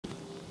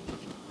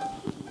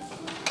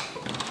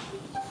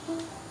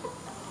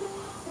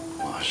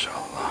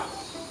MashaAllah.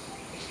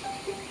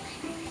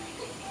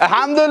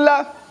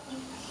 Alhamdulillah.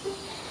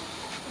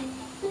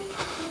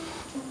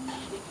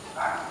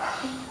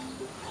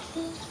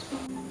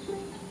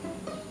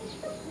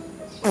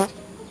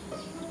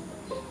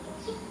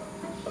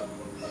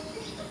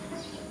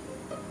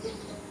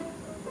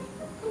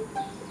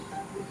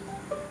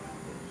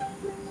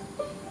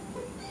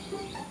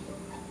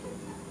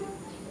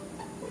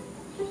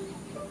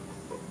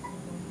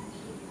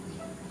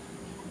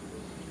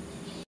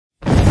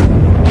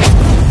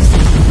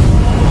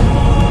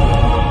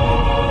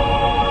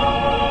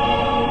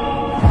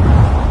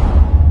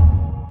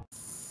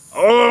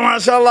 Oh,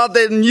 mashallah,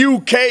 the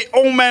new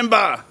KO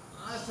member.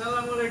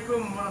 Assalamualaikum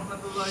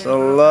warahmatullahi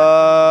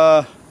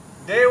Salah.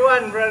 Day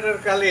one, brother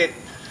Khalid.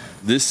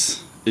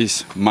 This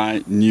is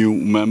my new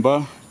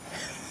member.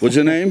 What's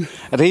your name?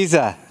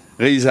 Riza.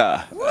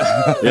 Riza.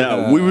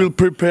 Yeah, we will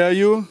prepare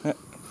you.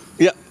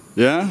 Yeah.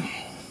 Yeah.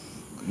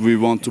 We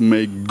want to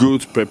make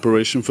good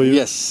preparation for you.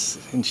 Yes,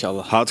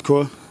 inshallah.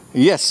 Hardcore.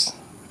 Yes,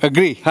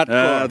 agree.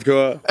 Hardcore.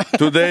 Hardcore.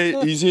 Today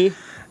easy.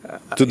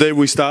 Today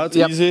we start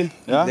easy.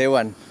 Yeah. Day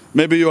one.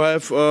 Maybe you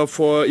have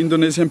for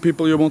Indonesian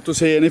people you want to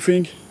say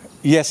anything?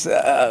 Yes,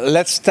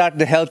 let's start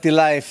the healthy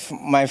life,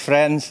 my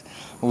friends.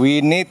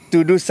 We need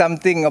to do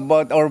something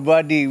about our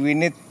body. We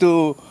need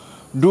to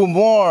do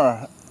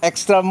more,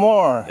 extra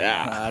more.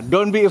 Yeah.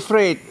 Don't be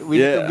afraid.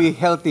 We need to be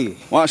healthy.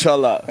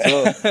 MashaAllah.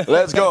 So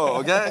let's go,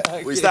 okay?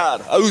 We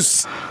start.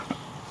 Aus.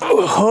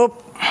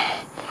 Hop.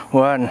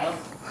 1,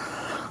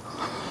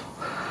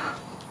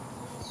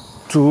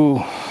 2,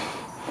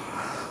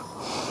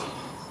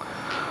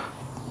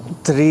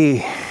 3,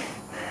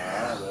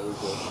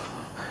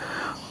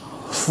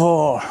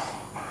 4,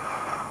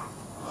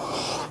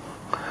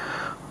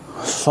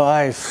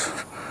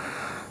 5,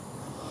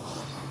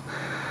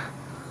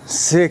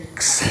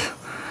 6,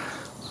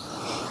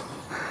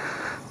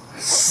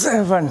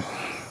 7,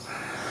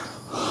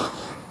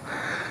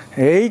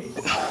 8,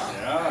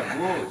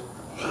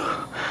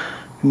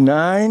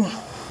 9,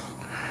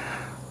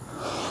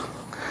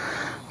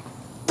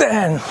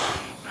 10,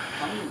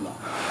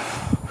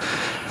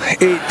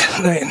 8, 9. 8,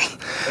 7,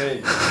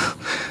 6,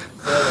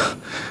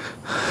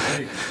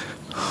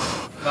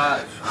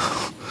 5,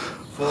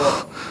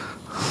 4,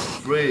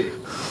 3,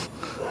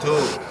 2,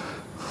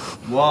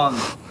 1,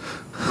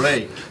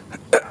 break.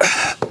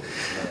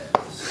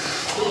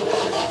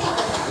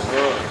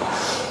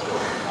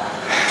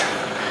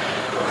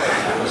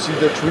 You see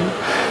the tree?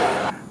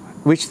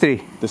 Which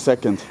 3? The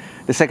second.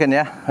 The second,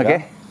 yeah? Okay.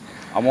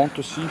 Yeah. I want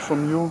to see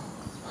from you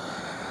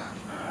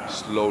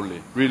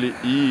slowly, really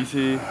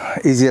easy,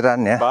 Easy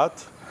run, yeah?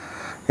 but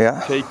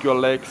Yeah. take your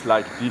legs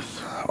like this,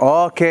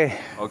 Okay.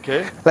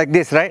 okay? Like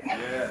this, right?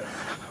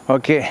 Yeah.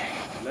 Okay.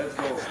 Let's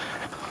go.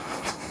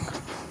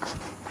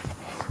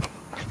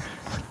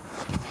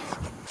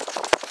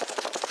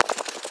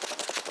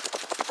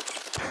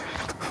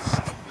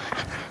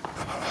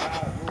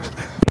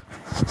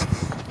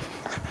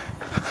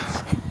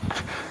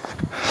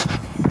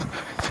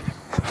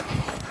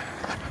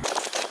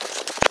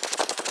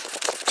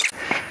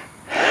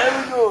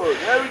 Very good,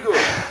 very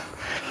good.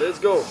 Let's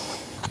go.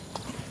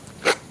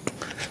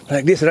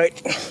 Like this, right?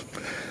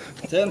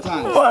 10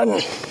 times.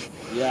 1,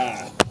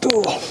 Yeah,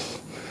 2,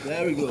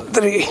 very good.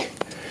 3,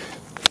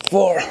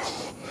 4,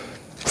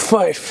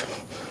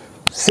 5,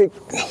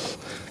 6,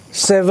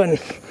 7,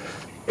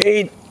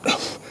 8,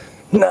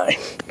 9,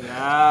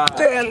 Yeah,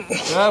 10.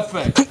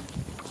 perfect.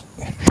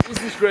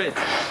 This is great.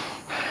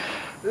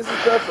 This is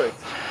perfect.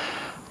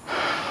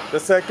 The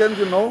second,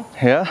 you know,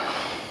 Yeah.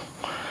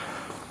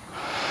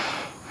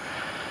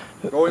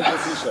 go in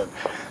position.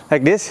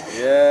 Like this?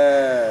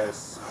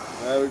 Yes,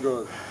 very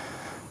good.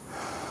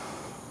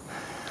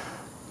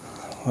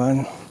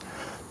 1,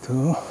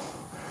 2,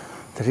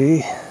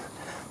 3,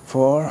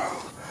 4,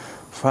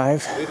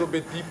 5, A little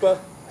bit deeper.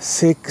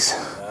 6,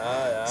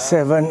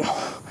 7,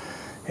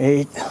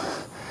 8,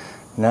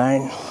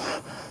 9,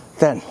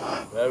 10.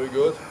 Very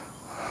good.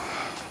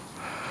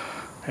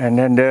 And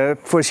then the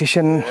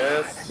position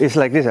Yes. is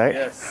like this, right?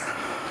 Yes.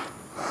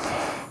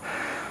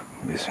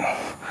 This one.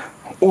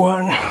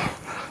 1,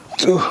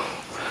 2,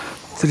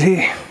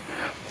 3,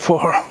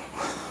 4,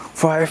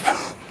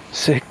 5,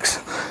 6,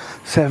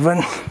 7,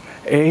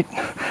 8,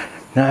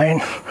 9,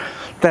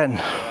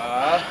 10.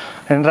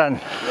 And run.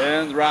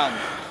 And run.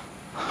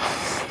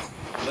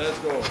 Let's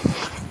go.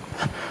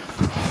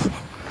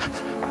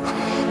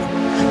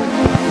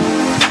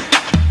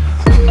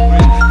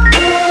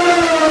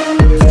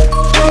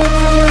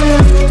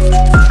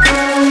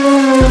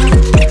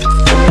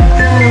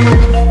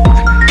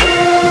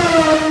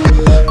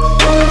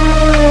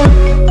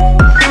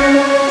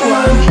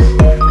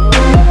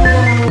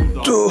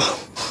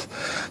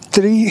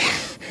 Three,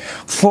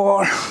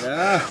 4,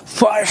 Yeah.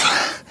 5.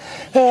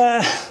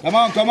 Come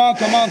on, come on,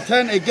 come on.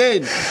 10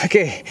 again.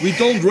 Okay. We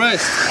don't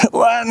rest.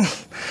 1,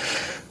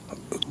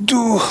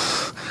 2,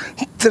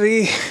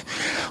 3,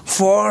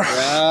 4,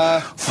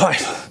 Yeah.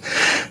 5.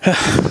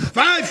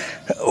 5.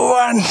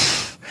 1,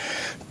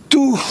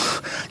 2,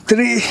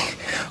 3,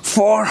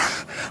 4,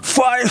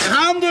 5.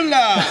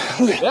 Alhamdulillah.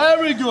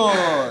 Very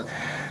good.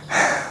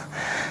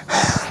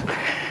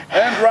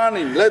 And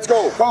running. Let's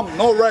go. Come.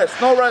 No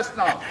rest. No rest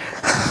now.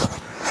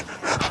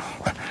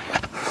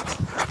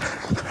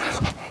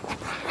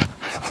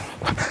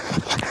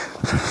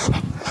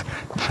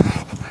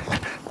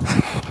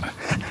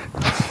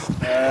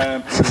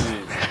 And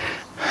breathe.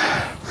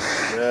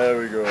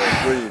 Very good.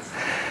 Breathe.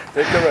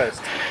 Take a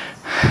rest.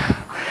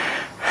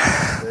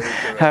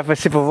 Have a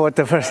sip of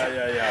water first.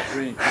 Yeah.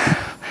 Drink.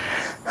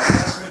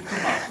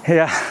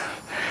 Yeah.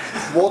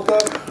 Water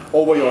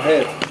over your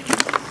head.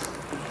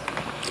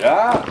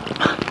 Yeah.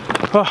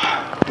 Oh.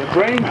 The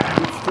brain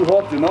is too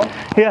hot, you know?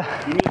 Yeah.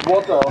 You need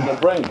water on the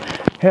brain.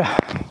 Yeah.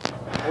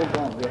 Hold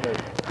on your head.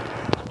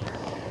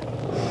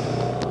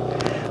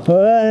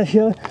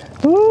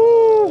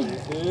 Woo.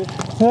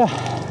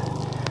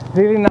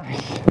 Really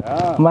nice.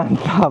 Yeah.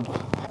 Mantap.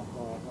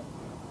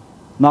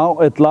 Now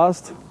at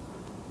last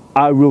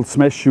I will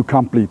smash you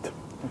complete.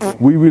 Okay.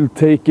 We will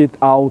take it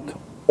out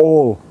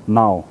all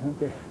now.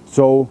 Okay.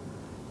 So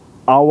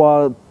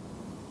our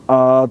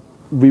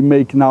we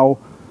make now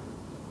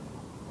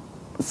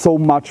so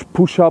much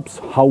push-ups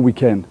how we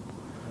can.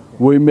 Okay.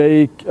 We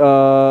make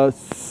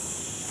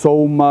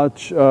so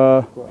much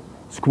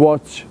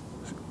squats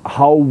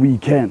how we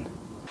can.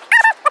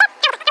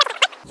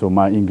 So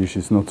my English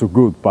is not so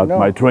good, but no,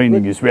 my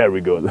training is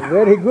very good.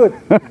 Very good,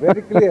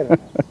 very clear.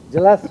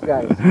 Jelas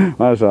guys.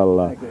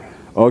 MashaAllah.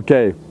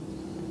 Okay.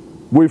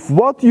 With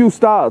what you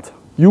start,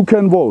 you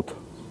can vote.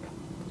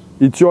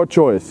 It's your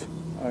choice.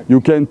 Okay.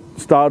 You can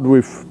start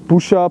with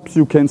push-ups,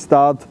 you can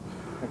start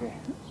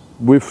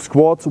with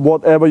squats,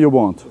 whatever you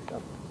want.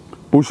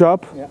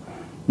 Push-up. Yeah.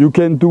 You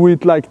can do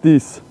it like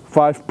this.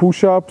 5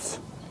 push-ups,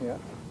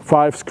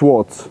 5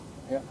 squats.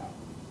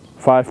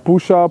 5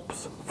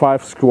 push-ups,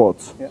 5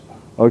 squats.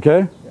 Okay?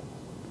 Yeah.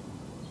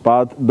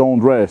 But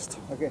don't rest.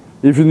 Okay.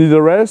 If you need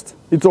a rest,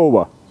 it's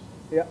over.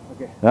 Yeah,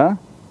 okay. Yeah?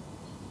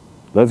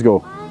 Let's go.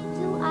 Why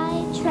do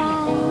I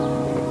try?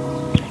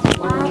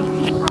 Why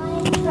do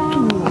I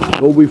try?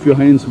 Go with your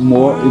hands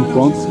more in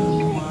front.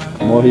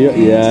 More here.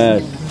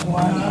 Yes.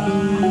 1,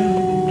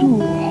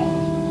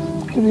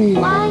 2, 3,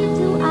 Why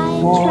do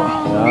I 4,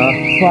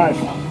 try? 5.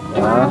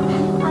 Yeah. Why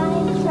do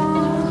I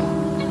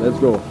try? Let's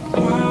go.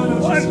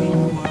 1,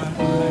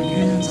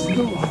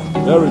 2,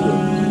 Very good.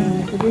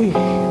 3, 4.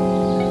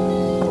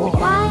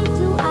 Why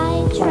do I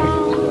try?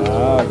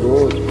 Yeah,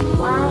 good.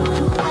 Why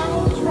do I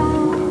try?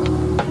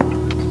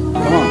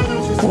 Come on.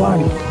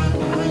 1,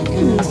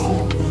 2,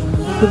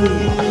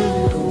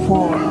 3,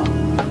 4,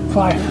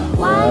 5.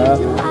 Why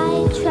do I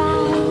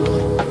try?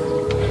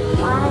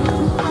 Why do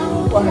I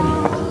 1,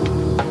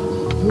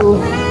 2,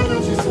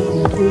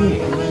 3,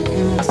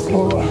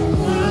 4,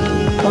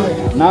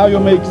 5. Now you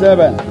make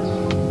 7.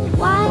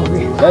 Why do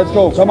Let's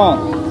go. Come on.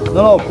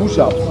 No,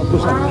 push-ups.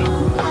 Push-ups.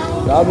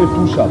 Start with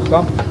push-ups.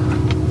 Come.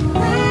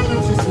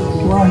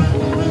 1,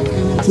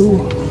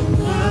 2,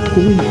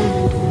 3,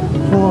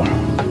 4,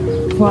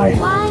 5,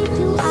 Why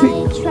do I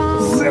 6, try?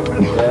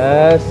 7.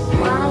 Yes.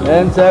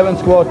 And 7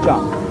 squat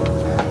jump.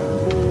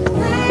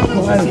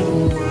 1,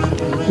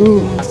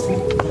 2,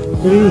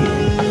 3,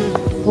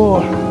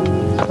 4,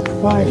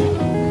 5,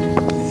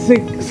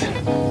 6,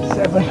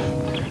 7.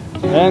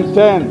 And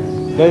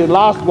 10. The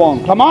last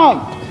one. Come on.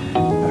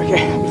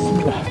 Okay.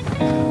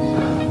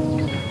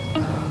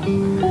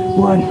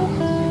 1,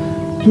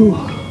 2,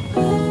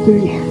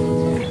 3,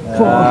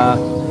 4,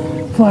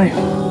 5,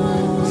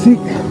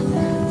 6,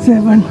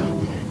 7,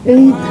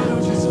 8,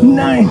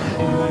 9,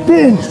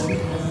 10.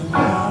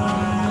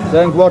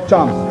 10 squat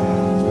jump.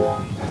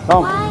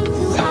 Come. Why do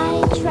I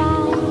try?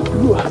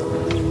 Why do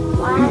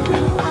I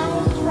try?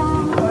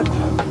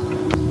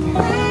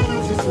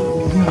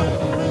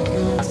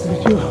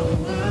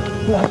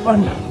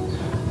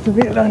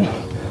 8, 9,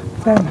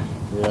 10.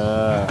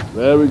 Yeah.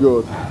 Very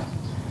good.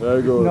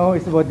 Very good. No,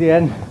 it's about the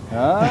end.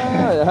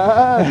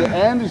 Yeah. The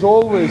end is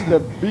always the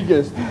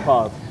biggest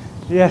part.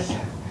 Yes,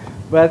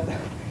 but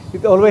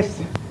it always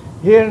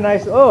here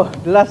nice. Oh,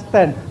 the last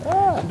 10.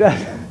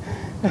 That's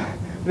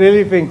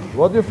really think.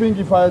 What do you think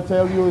if I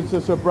tell you it's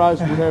a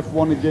surprise we have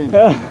one again?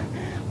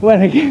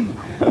 One again.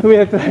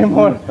 We'll try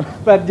more,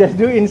 but just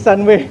do in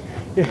some way.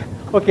 Yeah.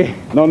 Okay.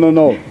 No.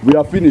 We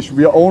are finished.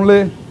 We are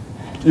only.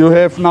 You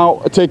have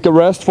now take a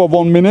rest for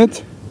 1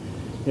 minute.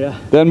 Yeah.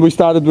 Then we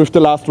started with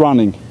the last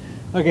running.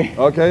 Okay.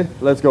 Okay.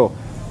 Let's go.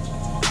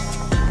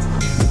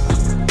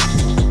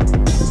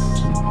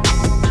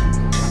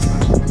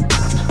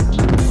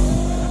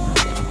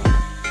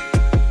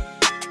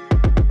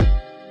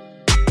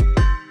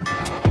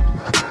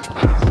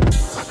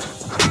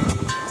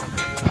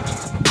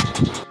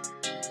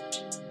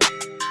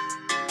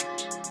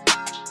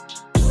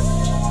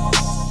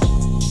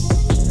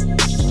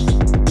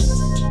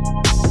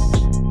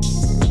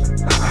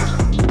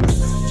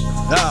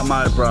 Yeah,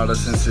 my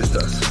brothers and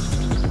sisters,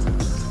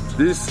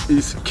 this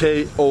is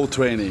KO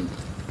training,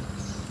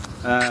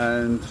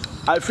 and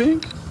I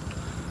think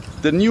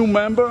the new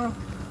member,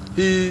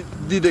 he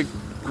did a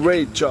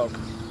great job.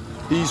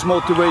 He's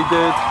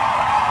motivated,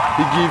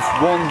 he gives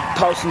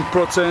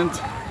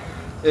 1000%,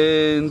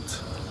 and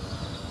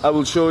I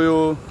will show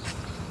you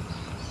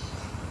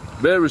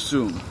very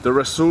soon the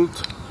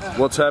result,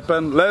 what's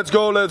happened. Let's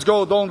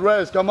go, don't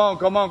rest, come on,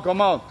 come on,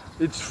 come on.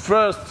 It's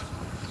first,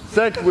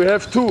 second, we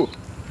have 2,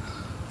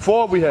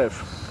 4 we have,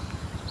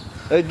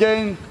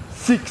 again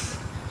 6.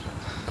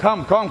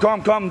 Come, come,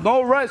 come, come,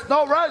 no rest,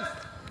 no rest.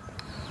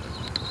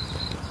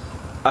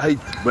 I hate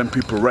when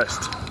people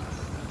rest.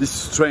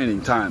 This is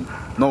training time,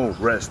 no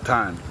rest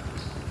time.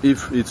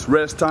 If it's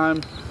rest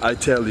time, I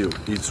tell you,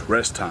 it's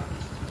rest time.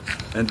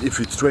 And if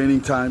it's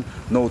training time,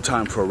 no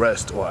time for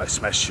rest or I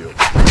smash you.